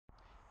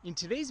In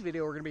today's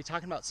video, we're going to be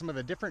talking about some of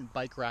the different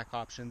bike rack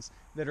options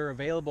that are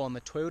available on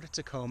the Toyota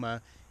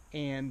Tacoma,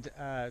 and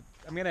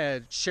I'm going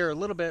to share a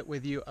little bit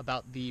with you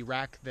about the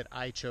rack that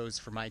I chose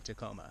for my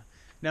Tacoma.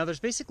 Now, there's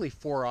basically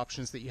four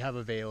options that you have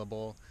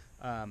available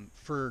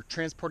for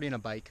transporting a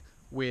bike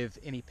with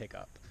any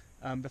pickup.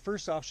 The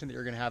first option that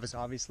you're going to have is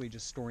obviously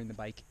just storing the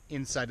bike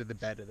inside of the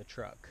bed of the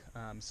truck.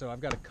 So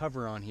I've got a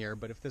cover on here,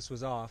 but if this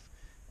was off,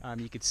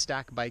 you could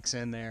stack bikes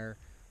in there.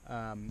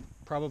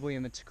 Probably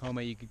in the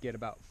Tacoma you could get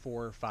about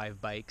 4 or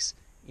 5 bikes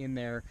in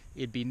there.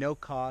 It'd be no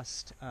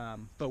cost,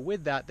 but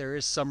with that there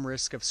is some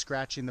risk of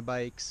scratching the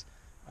bikes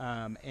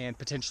and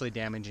potentially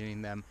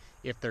damaging them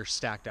if they're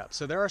stacked up.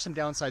 So there are some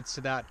downsides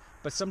to that,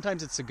 but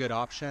sometimes it's a good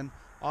option.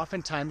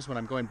 Oftentimes when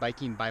I'm going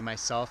biking by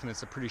myself and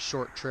it's a pretty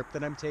short trip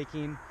that I'm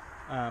taking,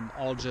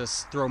 I'll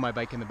just throw my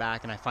bike in the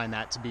back, and I find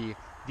that to be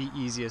the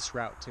easiest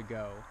route to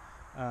go.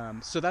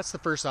 So that's the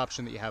first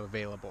option that you have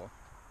available.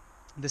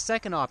 The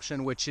second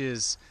option, which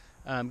is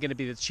going to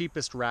be the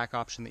cheapest rack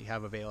option that you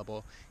have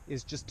available,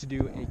 is just to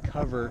do a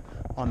cover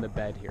on the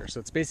bed here. So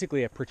it's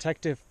basically a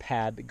protective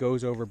pad that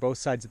goes over both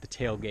sides of the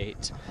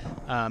tailgate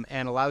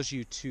and allows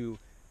you to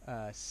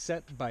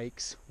set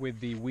bikes with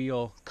the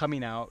wheel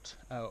coming out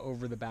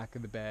over the back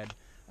of the bed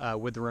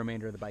with the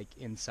remainder of the bike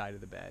inside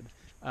of the bed.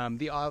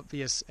 The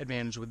obvious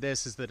advantage with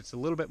this is that it's a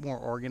little bit more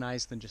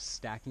organized than just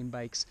stacking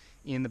bikes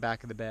in the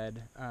back of the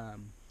bed.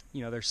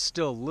 You know, there's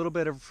still a little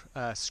bit of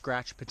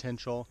scratch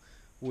potential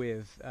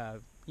with,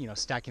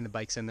 stacking the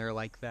bikes in there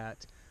like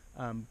that.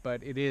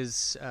 But it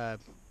is a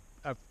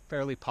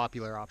fairly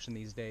popular option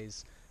these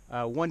days.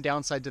 One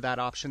downside to that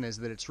option is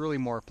that it's really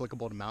more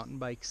applicable to mountain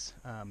bikes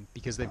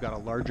because they've got a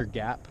larger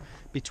gap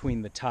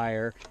between the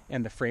tire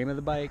and the frame of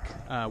the bike.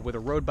 With a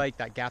road bike,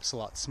 that gap's a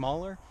lot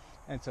smaller,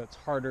 and so it's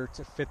harder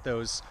to fit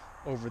those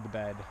over the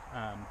bed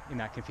in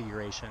that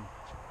configuration.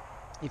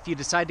 If you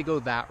decide to go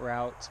that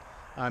route,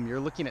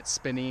 you're looking at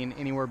spending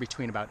anywhere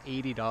between about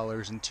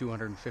 $80 and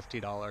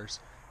 $250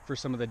 for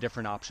some of the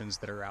different options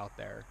that are out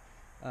there.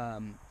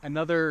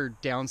 Another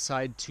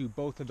downside to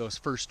both of those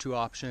first two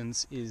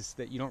options is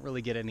that you don't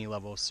really get any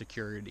level of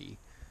security.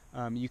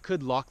 You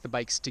could lock the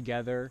bikes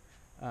together,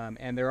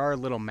 and there are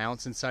little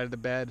mounts inside of the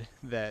bed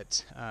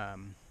that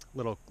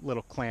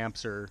little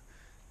clamps or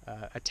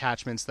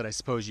attachments that I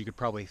suppose you could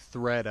probably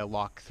thread a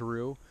lock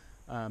through.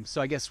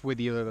 So I guess with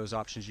either of those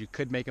options you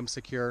could make them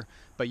secure,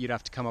 but you'd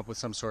have to come up with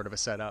some sort of a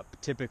setup.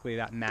 Typically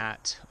that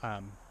mat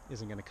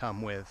isn't going to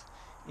come with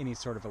any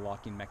sort of a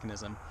locking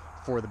mechanism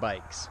for the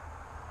bikes.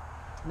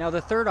 Now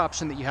the third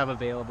option that you have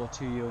available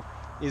to you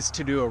is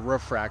to do a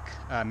roof rack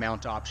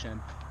mount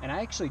option. And I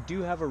actually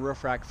do have a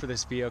roof rack for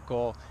this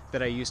vehicle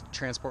that I use to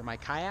transport my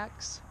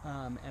kayaks,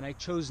 and I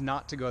chose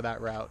not to go that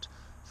route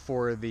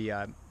for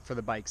the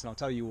bikes, and I'll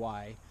tell you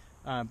why.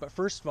 But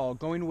first of all,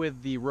 going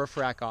with the roof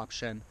rack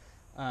option,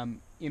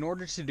 in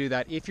order to do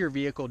that, if your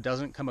vehicle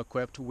doesn't come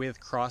equipped with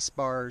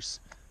crossbars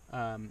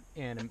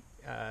and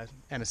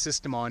a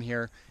system on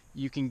here,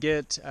 you can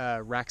get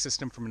a rack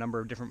system from a number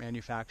of different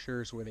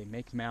manufacturers where they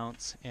make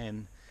mounts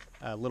and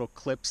little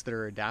clips that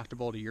are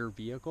adaptable to your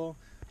vehicle.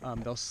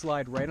 They'll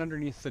slide right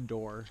underneath the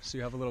door, so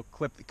you have a little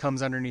clip that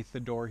comes underneath the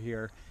door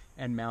here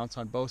and mounts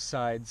on both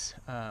sides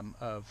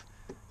of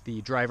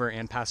the driver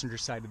and passenger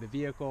side of the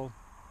vehicle.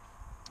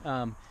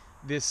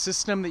 This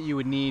system that you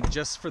would need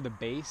just for the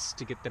base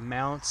to get the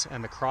mounts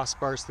and the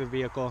crossbars to the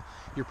vehicle,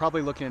 you're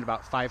probably looking at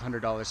about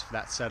 $500 for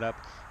that setup.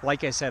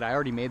 Like I said, I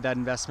already made that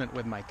investment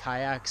with my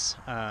kayaks,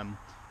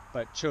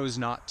 but chose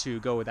not to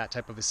go with that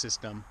type of a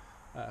system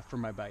for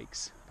my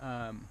bikes.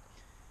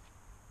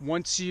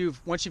 Once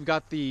you've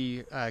got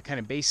the kind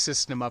of base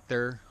system up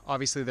there,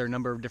 obviously there are a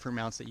number of different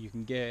mounts that you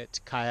can get: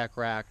 kayak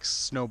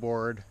racks,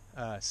 snowboard,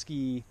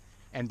 ski,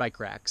 and bike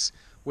racks.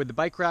 With the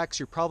bike racks,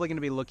 you're probably going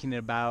to be looking at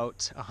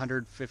about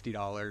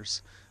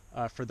 $150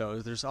 for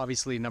those. There's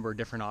obviously a number of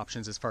different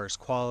options as far as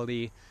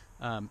quality.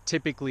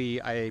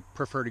 Typically, I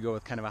prefer to go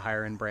with kind of a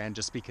higher end brand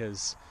just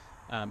because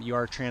you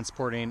are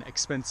transporting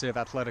expensive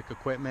athletic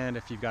equipment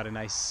if you've got a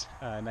nice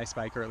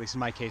bike, or at least in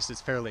my case, it's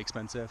fairly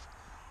expensive.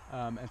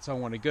 And so I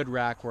want a good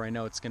rack where I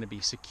know it's going to be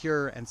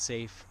secure and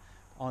safe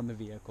on the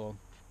vehicle.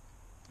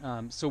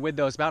 So with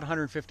those, about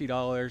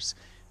 $150.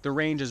 The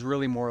range is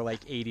really more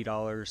like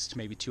 $80 to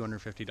maybe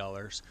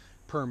 $250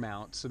 per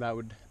mount. So that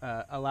would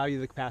allow you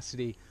the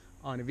capacity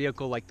on a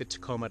vehicle like the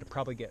Tacoma to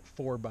probably get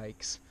 4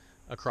 bikes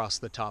across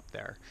the top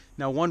there.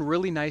 Now, one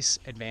really nice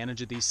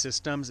advantage of these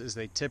systems is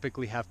they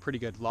typically have pretty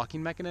good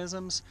locking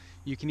mechanisms.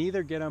 You can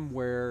either get them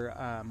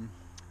where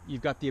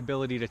you've got the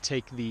ability to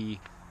take the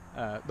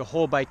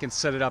whole bike and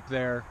set it up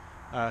there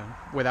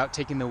without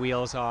taking the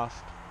wheels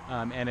off,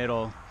 and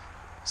it'll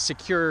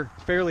secure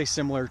fairly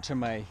similar to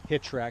my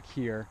hitch rack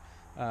here.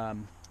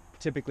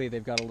 Typically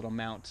they've got a little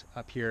mount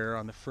up here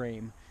on the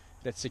frame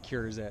that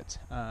secures it.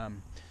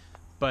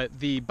 But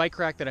the bike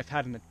rack that I've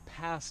had in the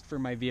past for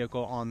my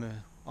vehicle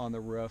on the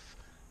roof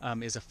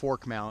is a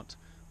fork mount,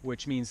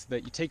 which means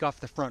that you take off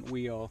the front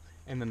wheel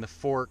and then the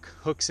fork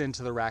hooks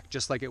into the rack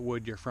just like it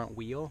would your front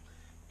wheel.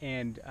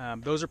 And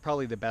those are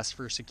probably the best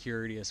for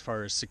security as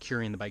far as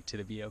securing the bike to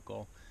the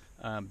vehicle.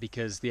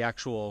 because the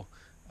actual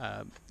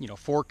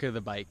fork of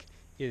the bike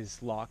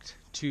is locked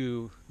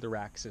to the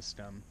rack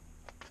system.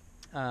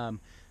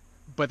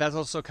 But that's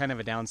also kind of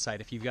a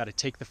downside. If you've got to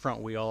take the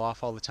front wheel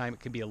off all the time, it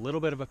could be a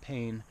little bit of a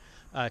pain.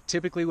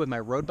 Typically with my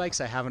road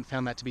bikes, I haven't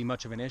found that to be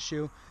much of an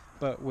issue,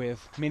 but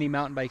with many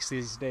mountain bikes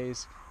these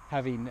days,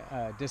 having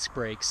disc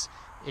brakes,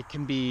 they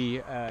can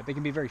be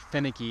very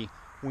finicky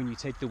when you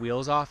take the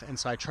wheels off, and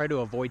so I try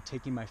to avoid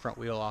taking my front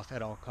wheel off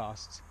at all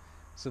costs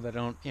so that I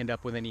don't end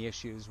up with any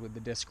issues with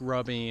the disc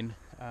rubbing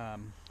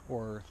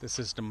or the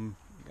system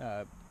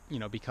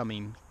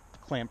becoming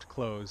clamped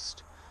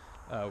closed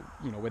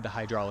with the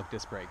hydraulic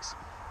disc brakes.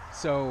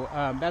 So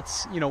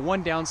that's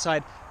one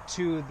downside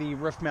to the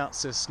roof mount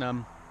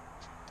system.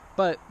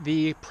 But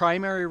the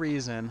primary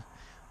reason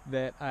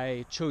that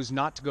I chose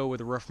not to go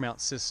with a roof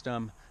mount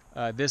system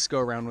this go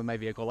around with my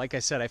vehicle, like I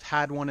said, I've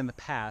had one in the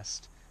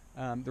past.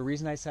 The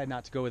reason I decided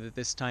not to go with it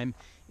this time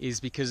is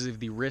because of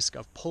the risk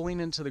of pulling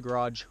into the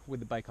garage with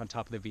the bike on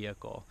top of the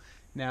vehicle.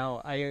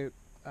 Now,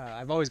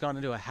 I've always gotten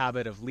into a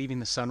habit of leaving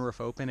the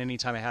sunroof open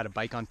anytime I had a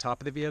bike on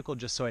top of the vehicle,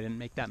 just so I didn't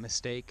make that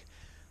mistake.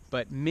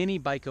 But many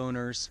bike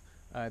owners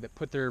that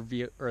put their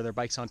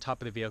bikes on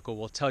top of the vehicle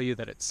will tell you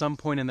that at some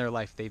point in their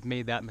life they've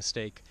made that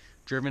mistake,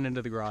 driven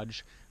into the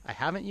garage. I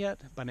haven't yet,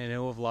 but I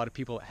know of a lot of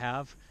people that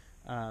have,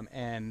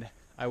 and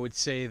I would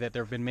say that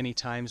there have been many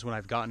times when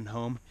I've gotten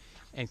home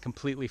and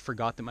completely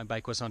forgot that my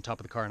bike was on top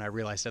of the car, and I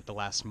realized at the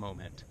last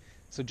moment.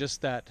 So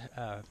just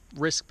that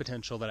risk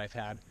potential that I've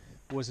had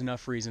was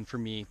enough reason for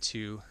me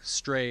to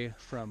stray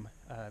from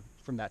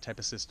that type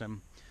of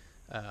system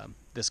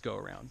this go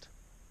around.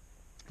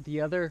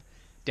 The other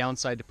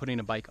downside to putting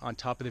a bike on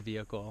top of the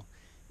vehicle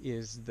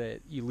is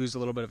that you lose a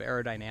little bit of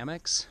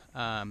aerodynamics,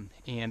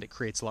 and it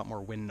creates a lot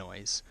more wind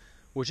noise,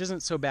 which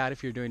isn't so bad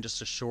if you're doing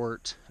just a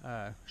short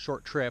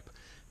trip.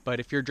 But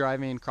if you're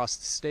driving across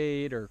the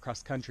state or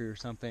across the country or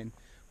something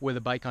with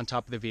a bike on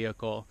top of the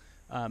vehicle,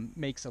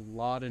 makes a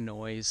lot of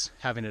noise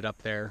having it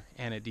up there,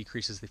 and it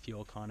decreases the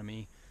fuel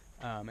economy.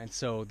 And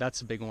so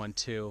that's a big one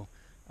too.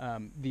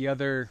 The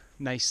other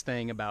nice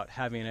thing about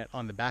having it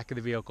on the back of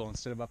the vehicle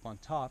instead of up on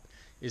top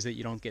is that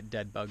you don't get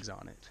dead bugs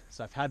on it.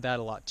 So I've had that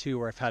a lot too,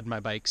 where I've had my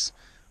bikes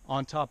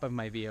on top of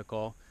my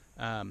vehicle,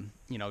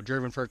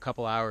 driven for a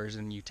couple hours,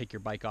 and you take your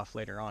bike off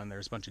later on, and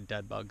there's a bunch of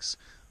dead bugs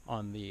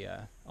on the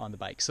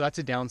bike. So that's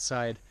a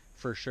downside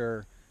for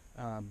sure.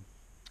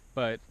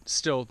 But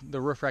still,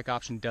 the roof rack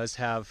option does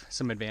have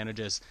some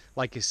advantages.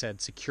 Like I said,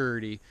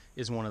 security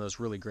is one of those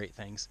really great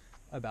things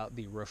about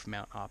the roof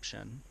mount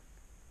option.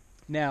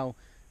 Now,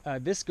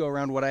 this go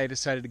around, what I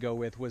decided to go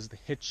with was the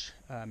hitch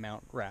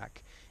mount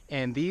rack,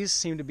 and these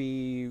seem to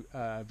be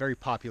very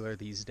popular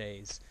these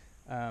days.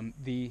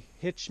 The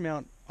hitch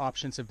mount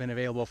options have been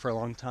available for a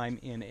long time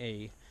in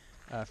a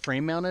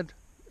frame mounted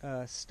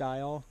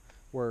style,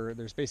 where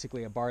there's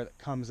basically a bar that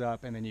comes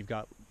up, and then you've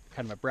got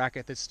kind of a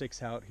bracket that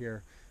sticks out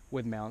here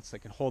with mounts that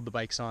can hold the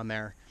bikes on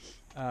there.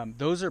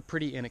 Those are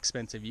pretty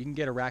inexpensive. You can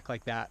get a rack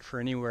like that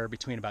for anywhere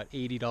between about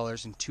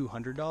 $80 and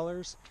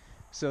 $200.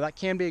 So that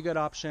can be a good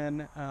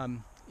option.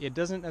 It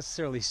doesn't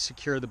necessarily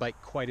secure the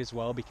bike quite as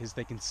well because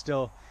they can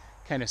still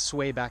kind of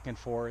sway back and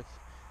forth.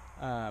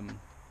 A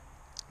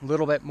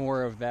little bit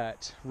more of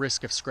that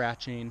risk of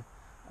scratching,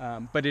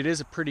 but it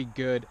is a pretty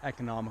good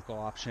economical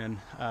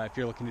option if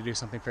you're looking to do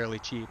something fairly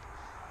cheap.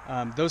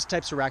 Those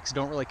types of racks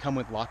don't really come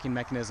with locking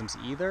mechanisms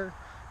either,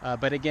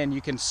 but again,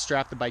 you can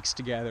strap the bikes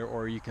together,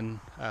 or you can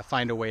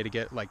find a way to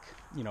get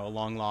a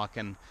long lock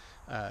and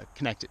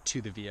connect it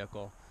to the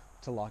vehicle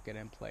to lock it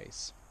in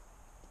place.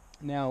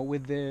 Now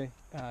with the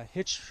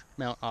hitch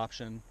mount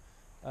option,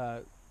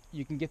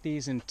 you can get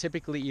these in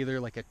typically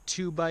either like a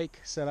 2-bike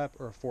setup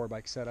or a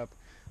 4-bike setup.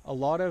 A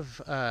lot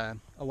of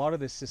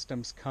the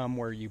systems come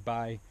where you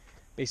buy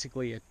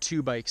basically a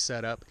 2-bike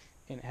setup,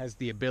 and it has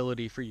the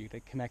ability for you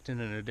to connect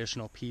in an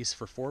additional piece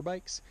for 4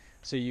 bikes.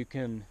 So you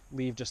can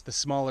leave just the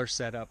smaller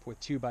setup with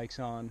 2 bikes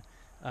on,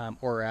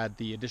 or add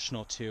the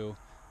additional 2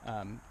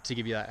 to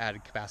give you that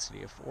added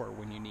capacity of 4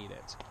 when you need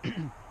it.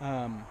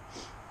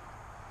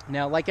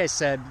 Now, like I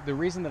said, the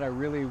reason that I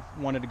really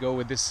wanted to go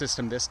with this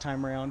system this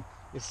time around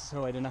is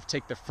so I didn't have to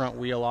take the front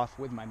wheel off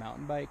with my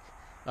mountain bike.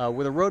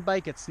 With a road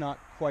bike, it's not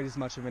quite as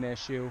much of an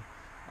issue,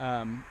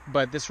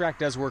 but this rack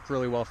does work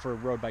really well for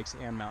road bikes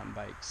and mountain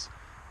bikes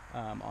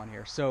on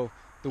here. So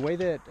the way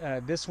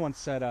that this one's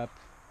set up,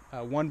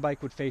 one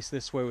bike would face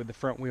this way with the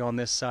front wheel on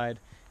this side,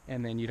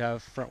 and then you'd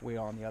have front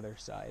wheel on the other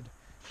side.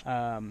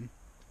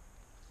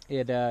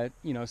 It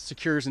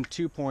secures in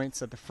 2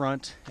 points at the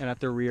front and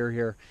at the rear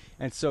here,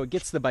 and so it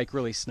gets the bike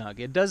really snug.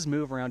 It does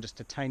move around just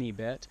a tiny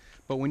bit,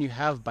 but when you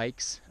have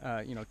bikes,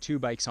 2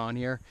 bikes on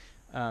here,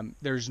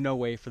 there's no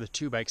way for the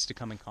 2 bikes to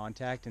come in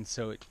contact, and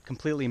so it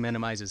completely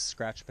minimizes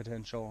scratch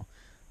potential.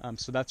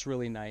 So that's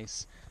really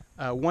nice.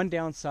 One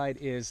downside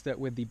is that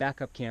with the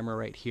backup camera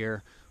right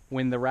here,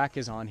 when the rack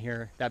is on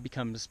here, that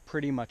becomes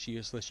pretty much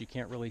useless. You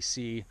can't really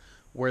see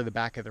where the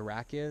back of the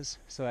rack is,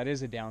 so that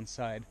is a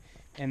downside.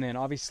 And then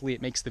obviously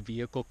it makes the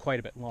vehicle quite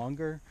a bit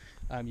longer.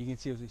 You can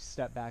see as we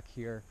step back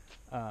here,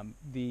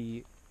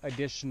 the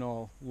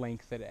additional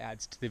length that it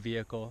adds to the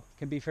vehicle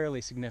can be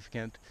fairly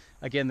significant.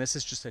 Again, this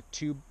is just a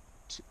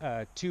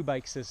two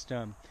bike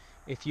system.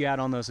 If you add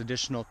on those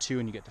additional 2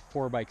 and you get to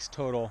 4 bikes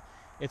total,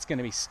 it's going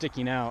to be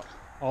sticking out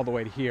all the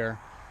way to here.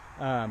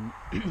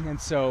 And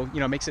so, you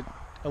know, it makes it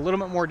a little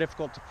bit more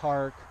difficult to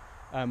park,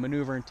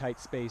 maneuver in tight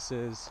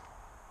spaces.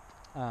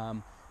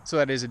 So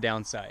that is a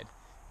downside.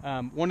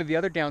 One of the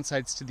other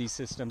downsides to these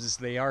systems is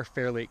they are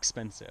fairly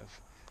expensive.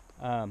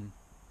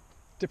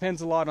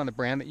 Depends a lot on the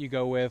brand that you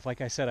go with.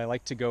 Like I said, I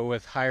like to go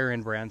with higher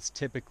end brands.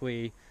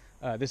 Typically,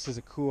 this is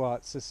a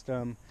Kuat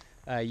system.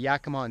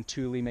 Yakima and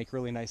Thule make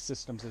really nice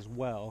systems as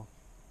well.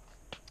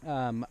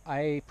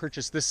 I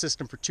purchased this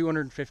system for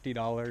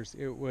 $250.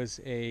 It was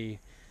a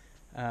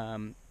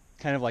kind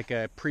of like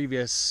a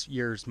previous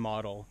year's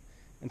model,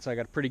 and so I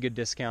got a pretty good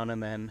discount,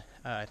 and then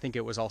I think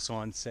it was also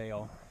on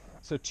sale.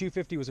 So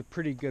 $250 was a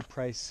pretty good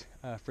price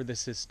for this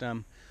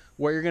system.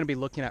 What you're going to be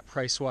looking at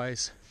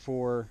price-wise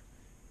for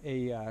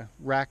a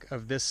rack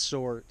of this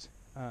sort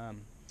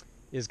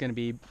is going to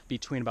be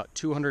between about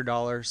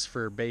 $200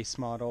 for base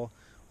model,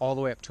 all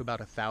the way up to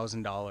about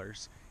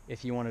 $1,000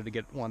 if you wanted to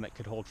get one that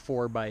could hold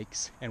 4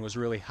 bikes and was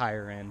really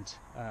higher end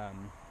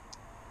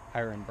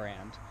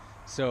brand.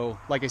 So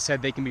like I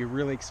said, they can be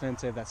really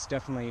expensive. That's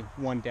definitely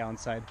one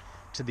downside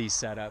to these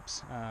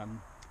setups.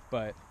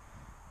 But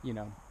you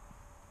know,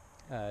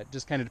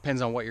 just kind of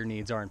depends on what your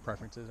needs are and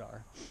preferences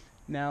are.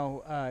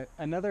 Now,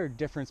 another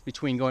difference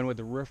between going with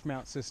the roof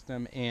mount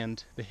system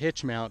and the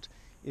hitch mount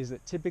is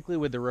that typically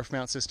with the roof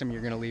mount system,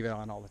 you're going to leave it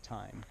on all the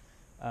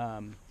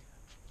time.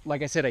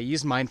 Like I said, I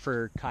used mine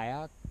for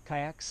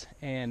kayaks,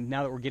 and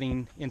now that we're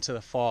getting into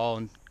the fall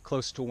and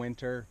close to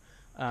winter,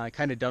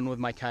 kind of done with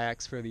my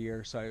kayaks for the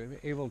year, so I'm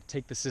able to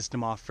take the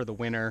system off for the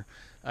winter.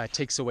 It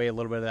takes away a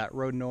little bit of that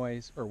road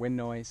noise or wind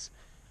noise,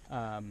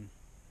 and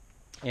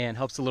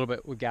helps a little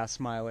bit with gas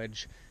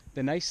mileage.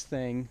 The nice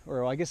thing,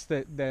 or I guess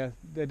the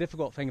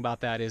difficult thing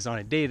about that is on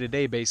a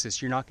day-to-day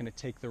basis, you're not going to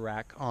take the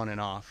rack on and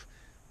off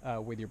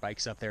with your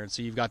bikes up there, and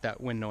so you've got that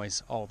wind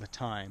noise all the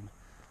time.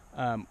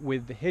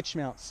 With the hitch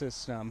mount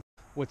system,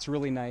 what's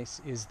really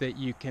nice is that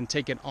you can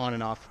take it on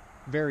and off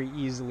very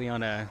easily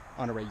on a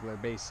regular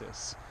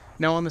basis.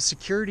 Now on the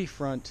security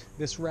front,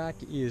 this rack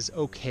is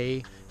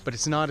okay, but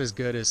it's not as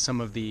good as some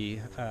of the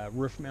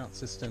roof mount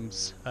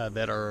systems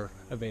that are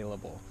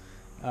available.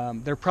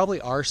 There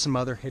probably are some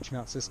other hitch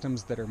mount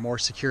systems that are more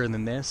secure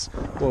than this.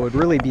 What would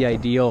really be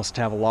ideal is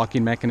to have a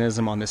locking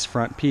mechanism on this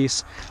front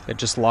piece that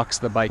just locks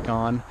the bike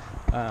on.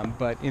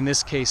 But in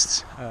this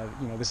case,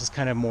 you know, this is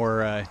kind of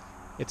more,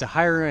 it's a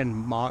higher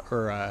end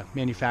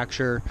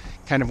manufacturer,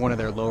 kind of one of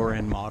their lower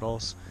end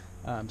models.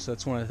 So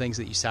it's one of the things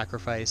that you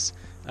sacrifice.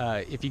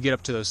 If you get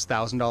up to those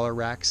 $1,000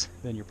 racks,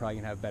 then you're probably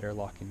gonna have better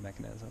locking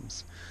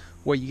mechanisms.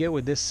 What you get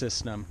with this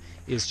system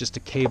is just a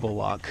cable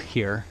lock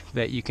here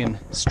that you can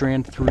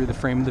strand through the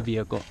frame of the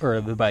vehicle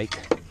or the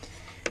bike,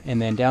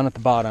 and then down at the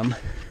bottom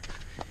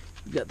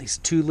you've got these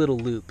 2 little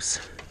loops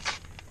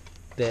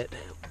that,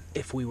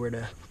 if we were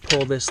to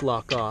pull this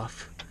lock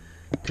off,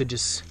 could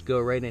just go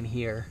right in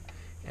here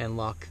and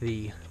lock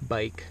the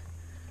bike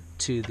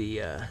to the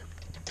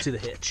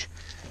hitch,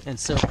 and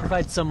so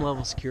provide some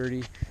level of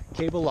security.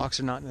 Cable locks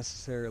are not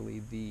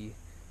necessarily the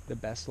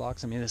best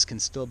locks. I mean, this can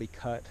still be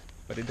cut,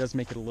 but it does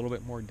make it a little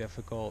bit more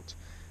difficult.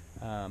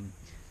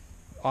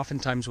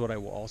 Oftentimes what I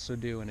will also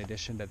do in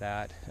addition to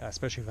that,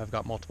 especially if I've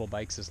got multiple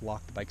bikes, is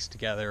lock the bikes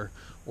together,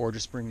 or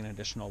just bring an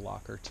additional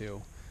lock or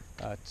two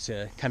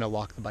to kind of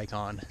lock the bike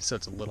on, so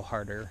it's a little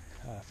harder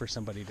for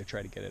somebody to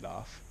try to get it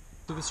off.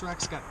 So this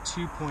rack's got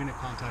 2 point of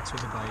contacts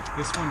with the bike.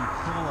 This one you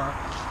pull up,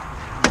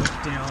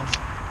 lift down,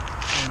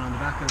 and on the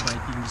back of the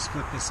bike you can just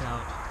flip this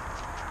out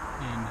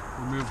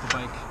and remove the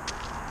bike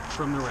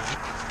from the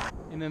rack.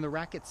 And then the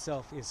rack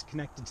itself is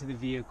connected to the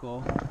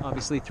vehicle,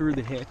 obviously through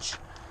the hitch.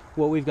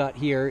 What we've got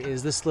here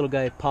is this little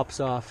guy pops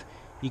off.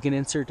 You can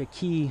insert a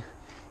key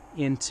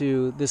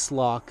into this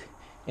lock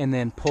and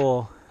then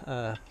pull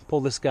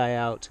this guy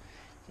out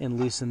and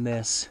loosen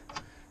this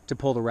to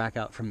pull the rack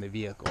out from the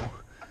vehicle.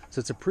 So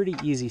it's a pretty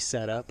easy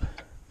setup.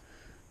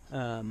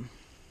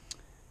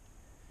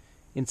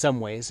 In some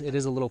ways, it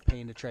is a little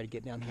pain to try to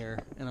get down here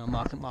and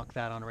unlock and lock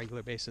that on a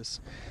regular basis.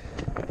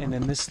 And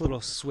then this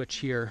little switch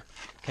here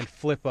can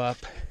flip up,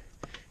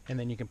 and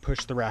then you can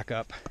push the rack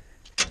up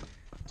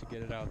to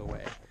get it out of the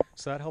way.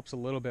 So that helps a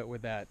little bit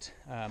with that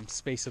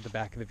space at the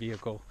back of the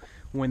vehicle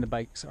when the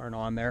bikes aren't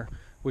on there,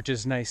 which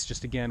is nice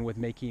just again with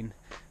making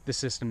the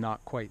system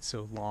not quite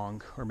so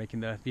long, or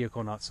making the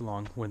vehicle not so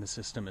long when the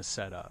system is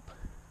set up.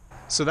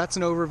 So that's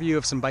an overview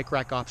of some bike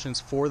rack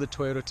options for the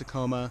Toyota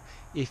Tacoma.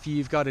 If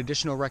you've got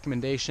additional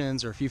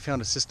recommendations, or if you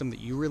found a system that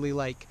you really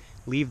like,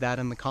 leave that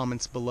in the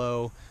comments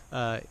below.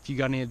 If you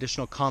got any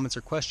additional comments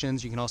or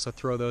questions, you can also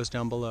throw those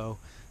down below.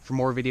 For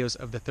more videos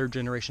of the 3rd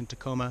generation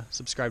Tacoma,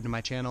 subscribe to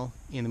my channel.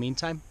 In the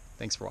meantime,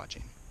 thanks for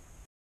watching.